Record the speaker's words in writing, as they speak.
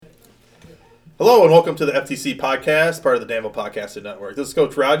Hello and welcome to the FTC Podcast, part of the Danville Podcasting Network. This is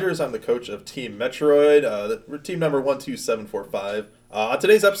Coach Rogers. I'm the coach of Team Metroid, team number 12745. On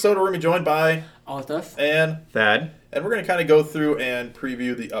today's episode, we're going to be joined by Althaf and Thad. And we're going to kind of go through and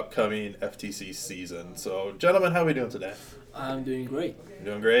preview the upcoming FTC season. So, gentlemen, how are we doing today? I'm doing great. You're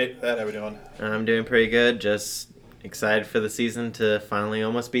doing great. Thad, how are we doing? I'm doing pretty good. Just excited for the season to finally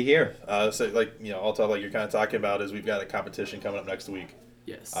almost be here. Althaf, like you're kind of talking about, is we've got a competition coming up next week.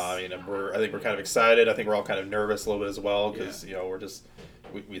 Yes. I think we're kind of excited. I think we're all kind of nervous a little bit as well because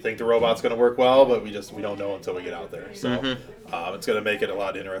we think the robot's going to work well, but we don't know until we get out there. So it's going to make it a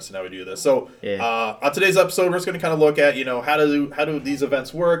lot interesting how we do this. So on today's episode, we're just going to kind of look at how do these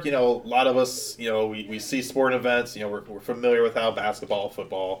events work. A lot of us we see sport events. We're familiar with how basketball,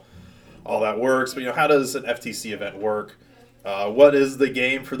 football, all that works. But how does an FTC event work? What is the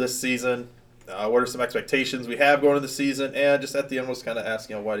game for this season? What are some expectations we have going into the season? And just at the end, we'll kind of ask,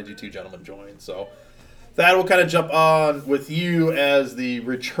 why did you two gentlemen join? So that will kind of jump on with you as the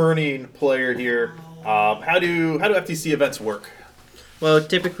returning player here. How do FTC events work? Well,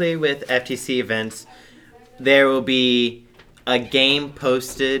 typically with FTC events, there will be a game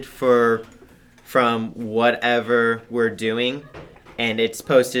posted from whatever we're doing, and it's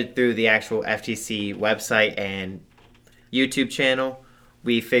posted through the actual FTC website and YouTube channel.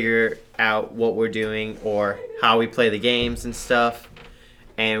 We figure out what we're doing or how we play the games and stuff,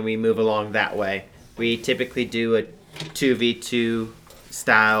 and we move along that way. We typically do a 2v2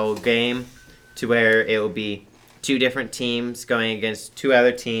 style game to where it will be two different teams going against two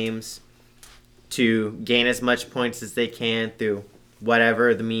other teams to gain as much points as they can through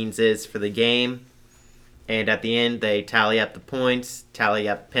whatever the means is for the game. And at the end, they tally up the points, tally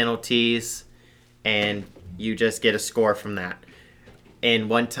up penalties, and you just get a score from that.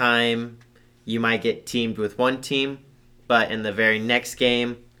 And one time, you might get teamed with one team, but in the very next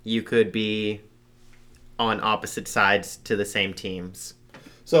game, you could be on opposite sides to the same teams.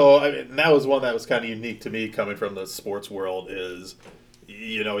 So that was one that was kind of unique to me coming from the sports world is,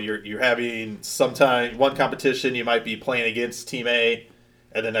 you're having sometime one competition, you might be playing against Team A,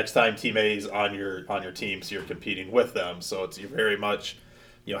 and the next time Team A is on your team, so you're competing with them. So you're very much,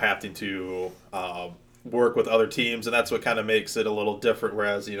 having to work with other teams, and that's what kind of makes it a little different.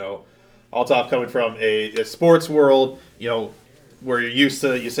 Whereas, Althaf coming from a sports world, where you're used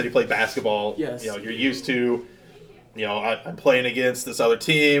to, you said you play basketball. Yes. You're used to, I'm playing against this other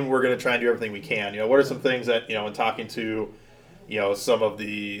team. We're going to try and do everything we can. What are some things that, in talking to, some of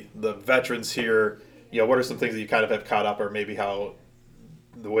the veterans here, what are some things that you kind of have caught up, or maybe how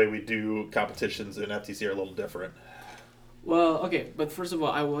the way we do competitions in FTC are a little different? Well, okay, but first of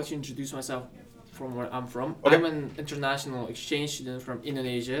all, I will let you introduce myself from where I'm from. Okay. I'm an international exchange student from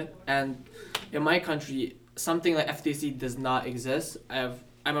Indonesia, and in my country, something like FTC does not exist.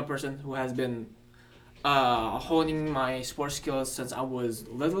 I'm a person who has been honing my sports skills since I was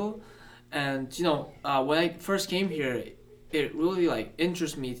little, and when I first came here, it really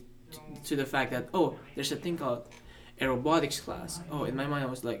interests me to the fact that there's a thing called a robotics class. In my mind I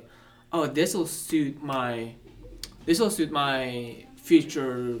was like, this will suit my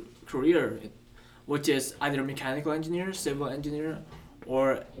future career, which is either mechanical engineer, civil engineer,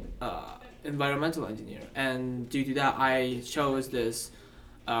 or environmental engineer. And due to that, I chose this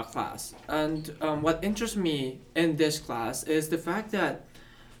class. And what interests me in this class is the fact that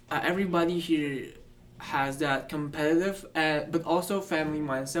everybody here has that competitive but also family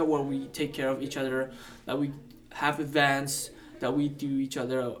mindset where we take care of each other, that we have events that we do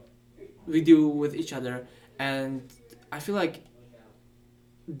with each other. And I feel like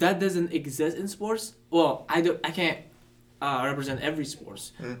that doesn't exist in sports. Well, I can't represent every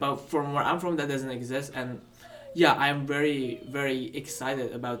sports, but from where I'm from, that doesn't exist. And yeah, I'm very, very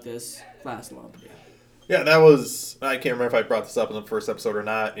excited about this class launch. Yeah, that was, I can't remember if I brought this up in the first episode or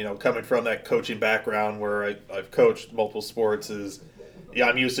not, coming from that coaching background where I've coached multiple sports is,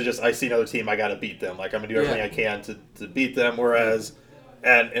 I'm used to I see another team, I got to beat them. Like, I'm going to do everything I can to beat them. Whereas,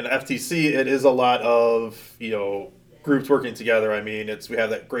 and in FTC, it is a lot of, groups working together. I mean, we have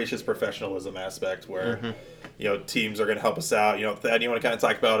that gracious professionalism aspect where, teams are going to help us out. Thad, you want to kind of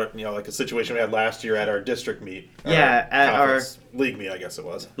talk about it, like a situation we had last year at our district meet. Yeah, at our league meet, I guess it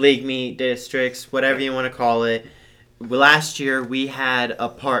was. League meet, districts, whatever you want to call it. Last year, we had a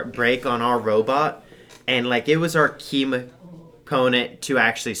part break on our robot, and it was our key component to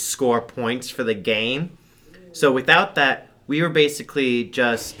actually score points for the game. So without that, we were basically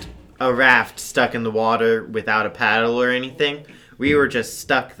just a raft stuck in the water without a paddle or anything. We were just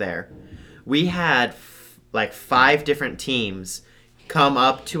stuck there. We had 5 different teams come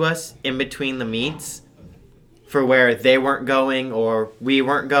up to us in between the meets for where they weren't going or we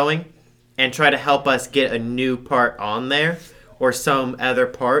weren't going, and try to help us get a new part on there or some other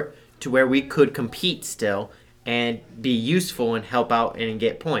part to where we could compete still and be useful and help out and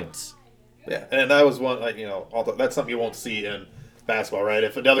get points. Yeah, and that was one, that's something you won't see in basketball, right?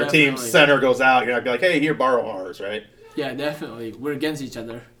 If another team's center goes out, you're not going to be like, hey, here, borrow ours, right? Yeah, definitely. We're against each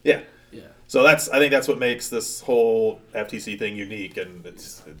other. Yeah. Yeah. So I think that's what makes this whole FTC thing unique, and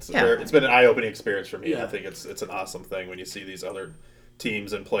it's been an eye-opening experience for me. Yeah. I think it's an awesome thing when you see these other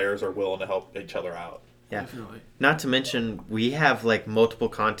teams and players are willing to help each other out. Yeah. Definitely. Not to mention, we have multiple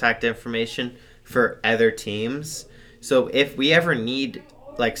contact information for other teams. So if we ever need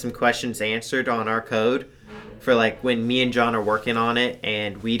some questions answered on our code for when me and John are working on it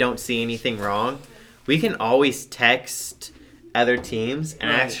and we don't see anything wrong, we can always text other teams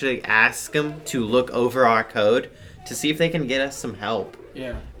and actually ask them to look over our code to see if they can get us some help.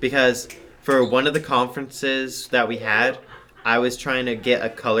 Yeah. Because for one of the conferences that we had, I was trying to get a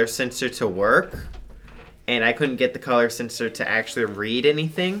color sensor to work, and I couldn't get the color sensor to actually read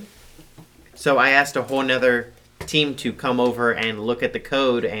anything. So I asked a whole nother team to come over and look at the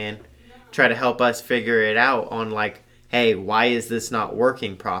code and try to help us figure it out on hey, why is this not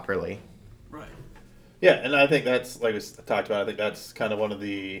working properly? Right. Yeah, and I think that's, like we talked about, I think that's kind of one of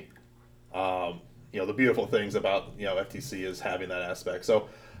the, the beautiful things about, FTC is having that aspect. So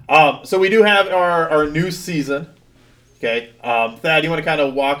we do have our new season. Okay, Thad, you want to kind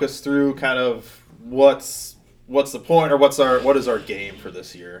of walk us through kind of what's the point, or what is our game for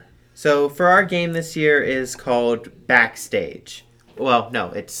this year? So for our game this year is called Backstage. Well,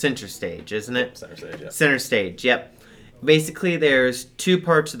 no, it's Centerstage, isn't it? Centerstage, yeah. Centerstage, yep. Basically, there's two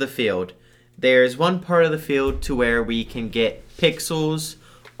parts of the field. There's one part of the field to where we can get pixels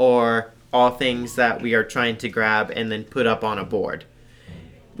or all things that we are trying to grab and then put up on a board.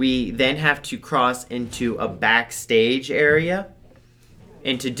 We then have to cross into a backstage area.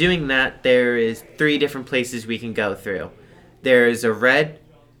 And to doing that, there is 3 different places we can go through. There's a red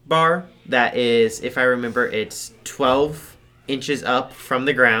bar that is, if I remember, it's 12 inches up from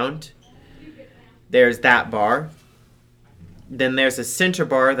the ground. There's that bar. Then there's a center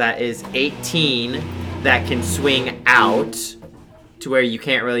bar that is 18 that can swing out to where you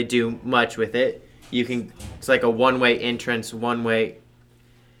can't really do much with it. It's like a one-way entrance,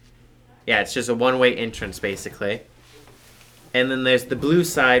 it's just a one-way entrance, basically. And then there's the blue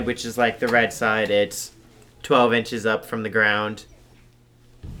side, which is like the red side. It's 12 inches up from the ground.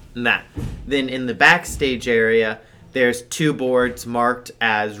 And that. Then in the backstage area, there's 2 boards marked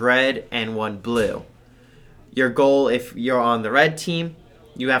as red and 1 blue. Your goal, if you're on the red team,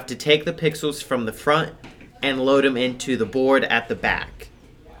 you have to take the pixels from the front and load them into the board at the back.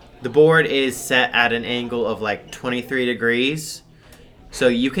 The board is set at an angle of 23 degrees. So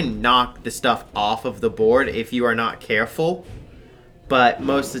you can knock the stuff off of the board if you are not careful. But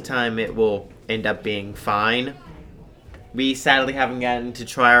most of the time it will end up being fine. We sadly haven't gotten to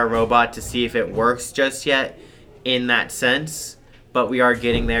try our robot to see if it works just yet in that sense. But we are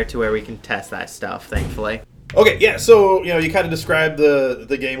getting there to where we can test that stuff, thankfully. Okay, yeah, so, you kind of described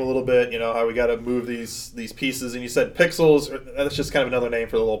the game a little bit, how we got to move these pieces. And you said pixels, that's just kind of another name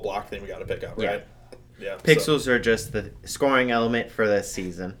for the little block thing we got to pick up, right? Yeah. Pixels are just the scoring element for this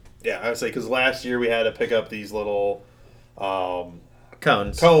season. Yeah, I would say because last year we had to pick up these little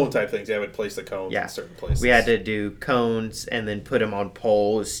cones. Cone type things. Yeah, we'd place the cones in certain places. We had to do cones and then put them on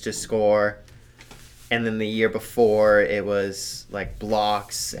poles to score. And then the year before it was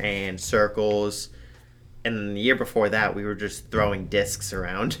blocks and circles. And then the year before that we were just throwing discs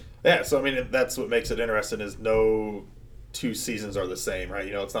around. Yeah, so I mean that's what makes it interesting is no 2 seasons are the same, right?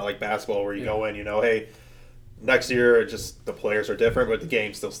 It's not like basketball where you go in, hey, next year just the players are different, but the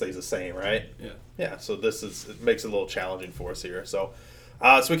game still stays the same, right? Yeah. Yeah. So it makes it a little challenging for us here. So,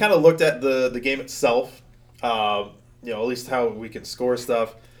 so we kind of looked at the game itself, at least how we can score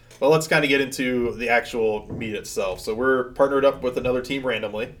stuff. Well, let's kind of get into the actual meet itself. So we're partnered up with another team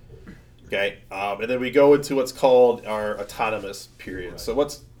randomly, okay, and then we go into what's called our autonomous period. Right. So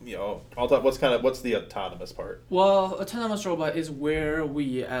what's the autonomous part? Well, autonomous robot is where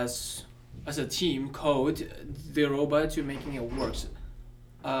we as a team code the robot to making it work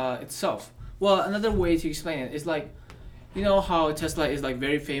itself. Well, another way to explain it is how Tesla is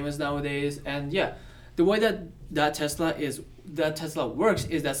very famous nowadays, and the way that Tesla works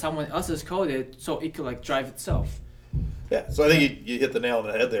is that someone else has coded so it could drive itself. Yeah, so I think you hit the nail on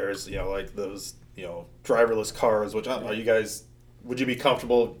the head there. Is those driverless cars, which I don't know, you guys. Would you be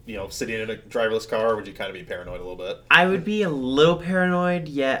comfortable, sitting in a driverless car, or would you kind of be paranoid a little bit? I would be a little paranoid,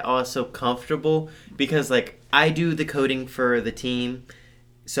 yet also comfortable, because, I do the coding for the team,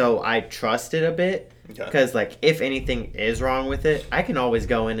 so I trust it a bit. Because, like, if anything is wrong with it, I can always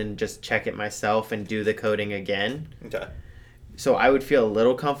go in and just check it myself and do the coding again. Okay. So I would feel a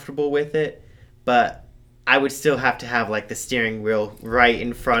little comfortable with it, but I would still have to have, like, the steering wheel right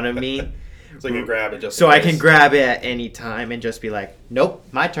in front of me. So you can grab it just so I can grab it at any time and just be like, nope,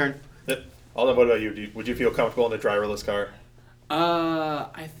 my turn. Although, what about you? Would you feel comfortable in a driverless car?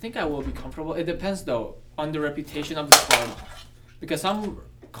 I think I will be comfortable. It depends, though, on the reputation of the car. Because some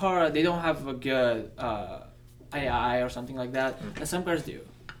car, they don't have a good AI or something like that, and some cars do.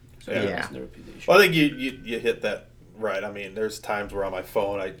 So it depends on the reputation. Well, I think you hit that right. I mean, there's times where on my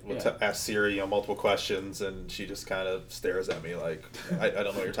phone I will ask Siri multiple questions, and she just kind of stares at me like, I don't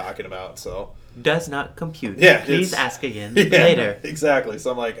know what you're talking about. So does not compute. Yeah, please ask again later. Exactly.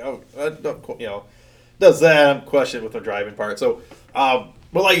 So I'm like, does that question with the driving part? So, well,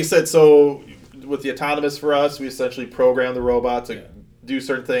 like you said, so with the autonomous for us, we essentially program the robot to do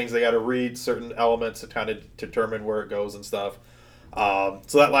certain things. They got to read certain elements to kind of determine where it goes and stuff.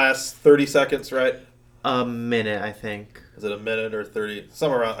 So that lasts 30 seconds, right? A minute, I think. Is it a minute or 30?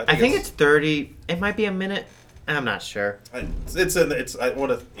 Somewhere around. I think it's 30. It might be a minute. I'm not sure. It's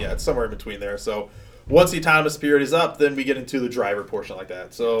somewhere in between there. So once the autonomous period is up, then we get into the driver portion like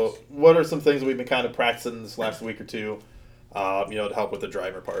that. So what are some things that we've been kind of practicing this last week or two, to help with the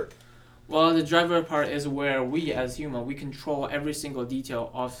driver part? Well, the driver part is where we as human, we control every single detail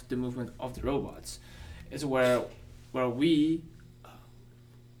of the movement of the robots. It's where we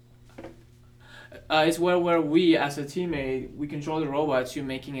it's where we as a teammate, we control the robot to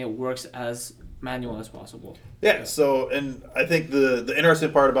making it works as manual as possible. Yeah, so, and I think the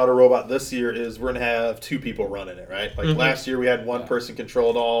interesting part about a robot this year is we're going to have two people running it, right? Like last year we had one person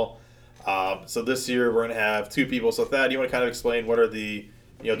control it all. So this year we're going to have two people. So Thad, you want to kind of explain what are the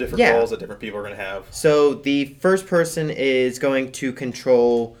different roles that different people are going to have? So the first person is going to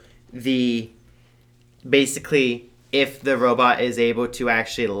control basically if the robot is able to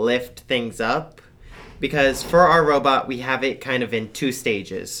actually lift things up. Because for our robot, we have it kind of in two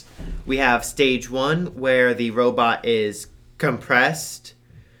stages. We have stage 1, where the robot is compressed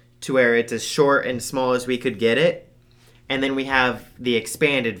to where it's as short and small as we could get it. And then we have the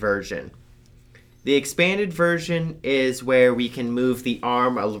expanded version. The expanded version is where we can move the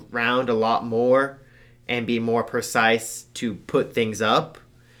arm around a lot more and be more precise to put things up.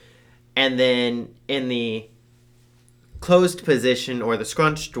 And then in the closed position, or the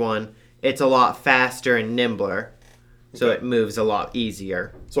scrunched one, it's a lot faster and nimbler, so it moves a lot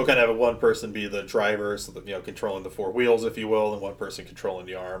easier. So kind of have one person be the driver, so that, controlling the four wheels, if you will, and one person controlling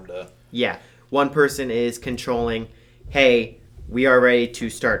the arm to... Yeah, one person is controlling, hey, we are ready to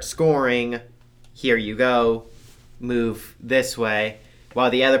start scoring, here you go, move this way,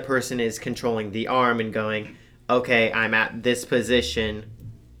 while the other person is controlling the arm and going, okay, I'm at this position,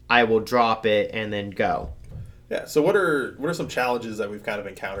 I will drop it and then go. Yeah, so what are some challenges that we've kind of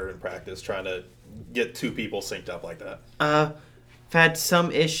encountered in practice trying to get two people synced up like that? I've had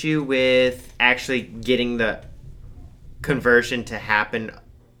some issue with actually getting the conversion to happen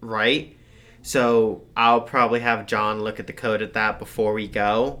right. So I'll probably have John look at the code at that before we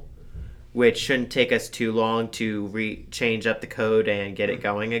go, which shouldn't take us too long to change up the code and get it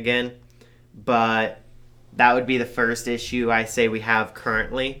going again. But that would be the first issue I say we have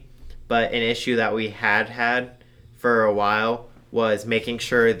currently. But an issue that we had for a while was making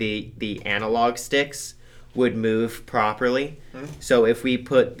sure the analog sticks would move properly. So if we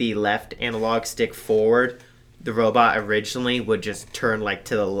put the left analog stick forward, the robot originally would just turn like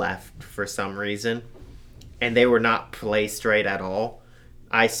to the left for some reason. And they were not placed right at all.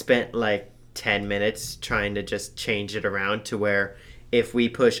 I spent like 10 minutes trying to just change it around to where if we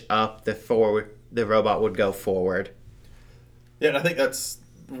push up the robot would go forward. Yeah, and I think that's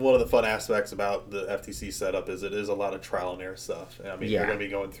one of the fun aspects about the FTC setup is it is a lot of trial and error stuff. I mean, you're going to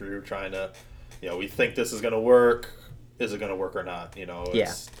be going through trying to, we think this is going to work. Is it going to work or not?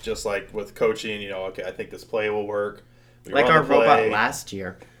 It's just like with coaching, okay, I think this play will work. Like our robot last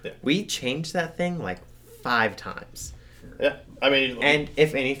year. Yeah. We changed that thing like 5 times. Yeah, I mean... And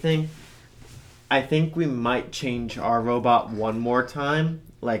if anything, I think we might change our robot one more time,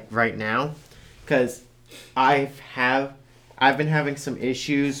 like right now, because I've been having some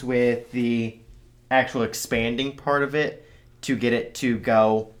issues with the actual expanding part of it to get it to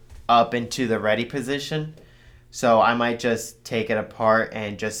go up into the ready position. So I might just take it apart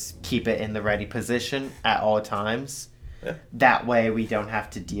and just keep it in the ready position at all times. Yeah. That way we don't have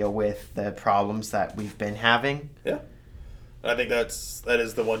to deal with the problems that we've been having. Yeah. I think that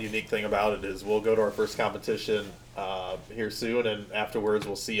is the one unique thing about it is we'll go to our first competition here soon, and afterwards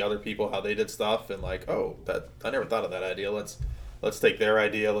we'll see other people how they did stuff and like, oh, that I never thought of that idea. Let's take their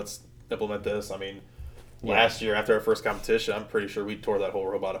idea. Let's implement this. I mean, last year after our first competition, I'm pretty sure we tore that whole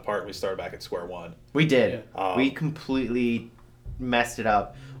robot apart and we started back at square one. We did. We completely messed it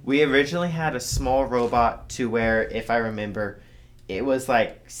up. We originally had a small robot to where, if I remember, it was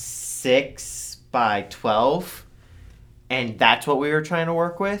like 6 by 12, and that's what we were trying to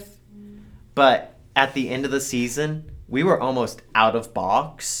work with. But at the end of the season, we were almost out of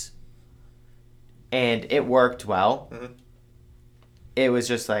box, and it worked well. Mm-hmm. It was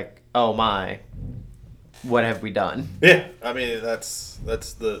just like, oh my, what have we done? Yeah, I mean that's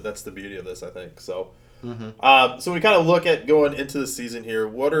the beauty of this, I think. So, so we kind of look at going into the season here.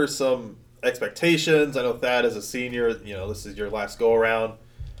 What are some expectations? I know Thad as a senior, this is your last go around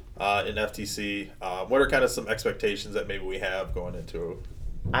in FTC. What are kind of some expectations that maybe we have going into?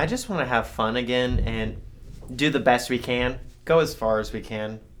 I just want to have fun again and do the best we can. Go as far as we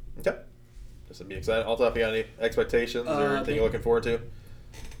can. Okay. Just to be excited. Althaf, you got any expectations or anything you're looking forward to?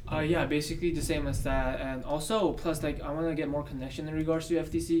 Yeah, basically the same as that, and also plus I want to get more connection in regards to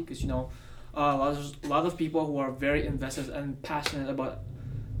FTC because a lot of people who are very invested and passionate about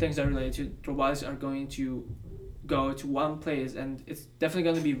things that are related to robotics are going to go to one place, and it's definitely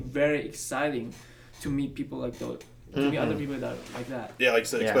going to be very exciting to meet people like those. To meet other people that are like that. Yeah, like I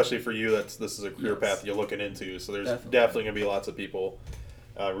said, especially for you, this is a career path you're looking into. So there's definitely going to be lots of people,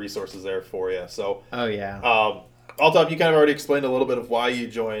 resources there for you. So. Oh yeah. Althaf, you kind of already explained a little bit of why you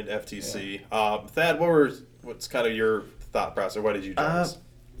joined FTC. Yeah. Thad, what's kind of your thought process? Why did you join us?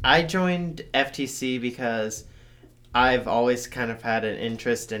 I joined FTC because I've always kind of had an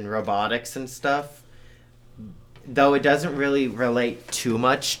interest in robotics and stuff. Though it doesn't really relate too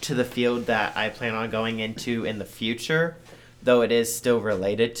much to the field that I plan on going into in the future, though it is still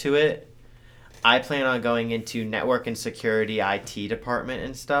related to it. I plan on going into network and security IT department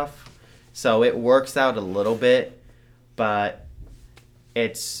and stuff. So it works out a little bit, but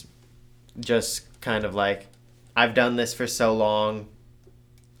it's just kind of like, I've done this for so long,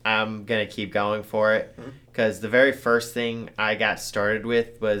 I'm going to keep going for it. Because the very first thing I got started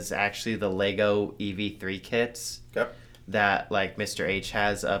with was actually the Lego EV3 kits that like Mr. H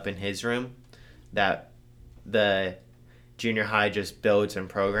has up in his room that the junior high just builds and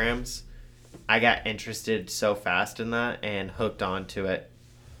programs. I got interested so fast in that and hooked on to it.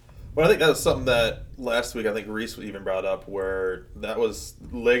 Well, I think that was something that last week I think Reese even brought up, where that was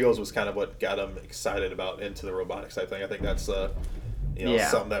Legos was kind of what got him excited about into the robotics type thing. I think that's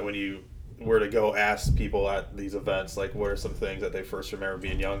something that when you were to go ask people at these events, like what are some things that they first remember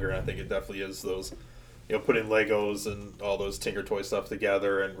being younger, and I think it definitely is those, putting Legos and all those Tinker Toy stuff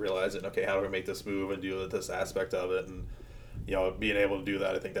together and realizing, okay, how do we make this move and do this aspect of it, and being able to do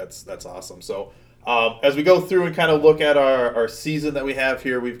that, I think that's awesome. So. As we go through and kind of look at our season that we have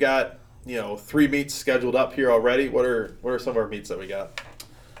here, we've got 3 meets scheduled up here already. What are some of our meets that we got?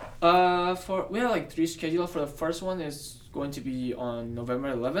 We have 3 scheduled. For the first one is going to be on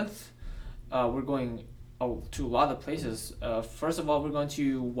November 11th. We're going to a lot of places. First of all, we're going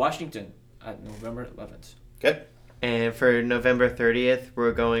to Washington at November 11th. Okay. And for November 30th,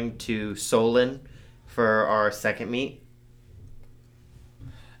 we're going to Solon for our second meet.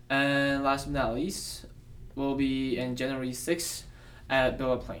 And last but not least, we'll be in January 6th at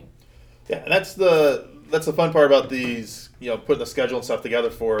Bella Plain. Yeah, and that's the fun part about these, putting the schedule and stuff together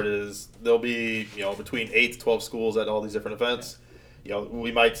for it is there'll be, between 8 to 12 schools at all these different events.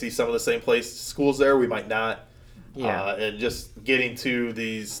 We might see some of the same schools there, we might not. Yeah. And just getting to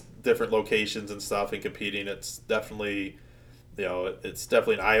these different locations and stuff and competing, it's definitely,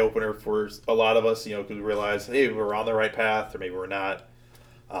 an eye-opener for a lot of us, because we realize, hey, we're on the right path or maybe we're not.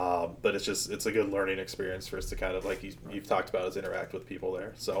 But it's a good learning experience for us to kind of, like you've talked about, is interact with people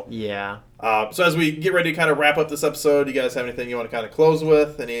there. So yeah. So as we get ready to kind of wrap up this episode, you guys have anything you want to kind of close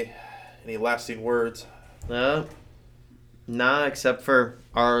with? Any lasting words? Nah, except for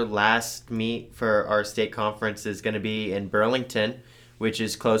our last meet for our state conference is going to be in Burlington, which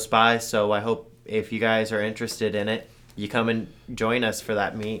is close by. So I hope if you guys are interested in it, you come and join us for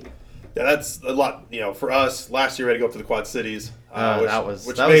that meet. Yeah, that's a lot. For us, last year we had to go up to the Quad Cities. That was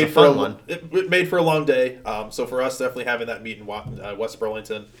a fun one. It made for a long day. So for us, definitely having that meet in West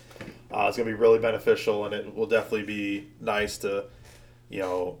Burlington is going to be really beneficial, and it will definitely be nice to,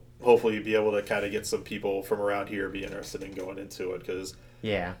 hopefully be able to kind of get some people from around here be interested in going into it, because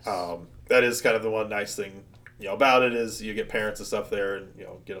that is kind of the one nice thing about it is you get parents and stuff there and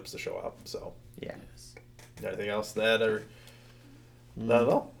get them to show up. So yeah. Anything else that or not at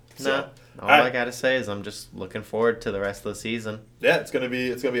all? No. All I gotta say is I'm just looking forward to the rest of the season. Yeah, it's gonna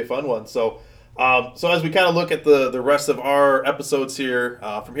be a fun one. So, as we kind of look at the rest of our episodes here,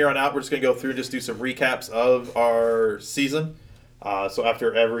 from here on out, we're just gonna go through and just do some recaps of our season. So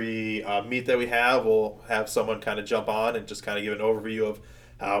after every meet that we have, we'll have someone kind of jump on and just kind of give an overview of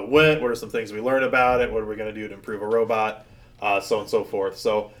how it went, what are some things we learned about it, what are we going to do to improve a robot, so on and so forth.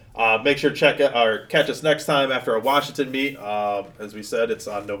 So make sure to catch us next time after our Washington meet. As we said, it's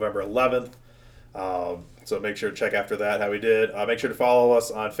on November 11th. So make sure to check after that how we did. Make sure to follow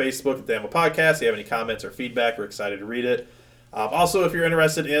us on Facebook at Danville Podcast. If you have any comments or feedback, we're excited to read it. Also, if you're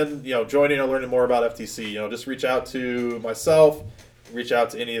interested in joining or learning more about FTC, just reach out to myself, reach out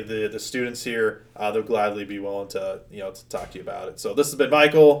to any of the students here. They'll gladly be willing to to talk to you about it. So this has been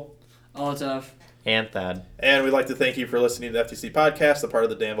Michael, Althaf, and Thad. And we'd like to thank you for listening to the FTC Podcast, a part of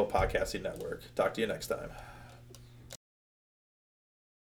the Danville Podcasting Network. Talk to you next time.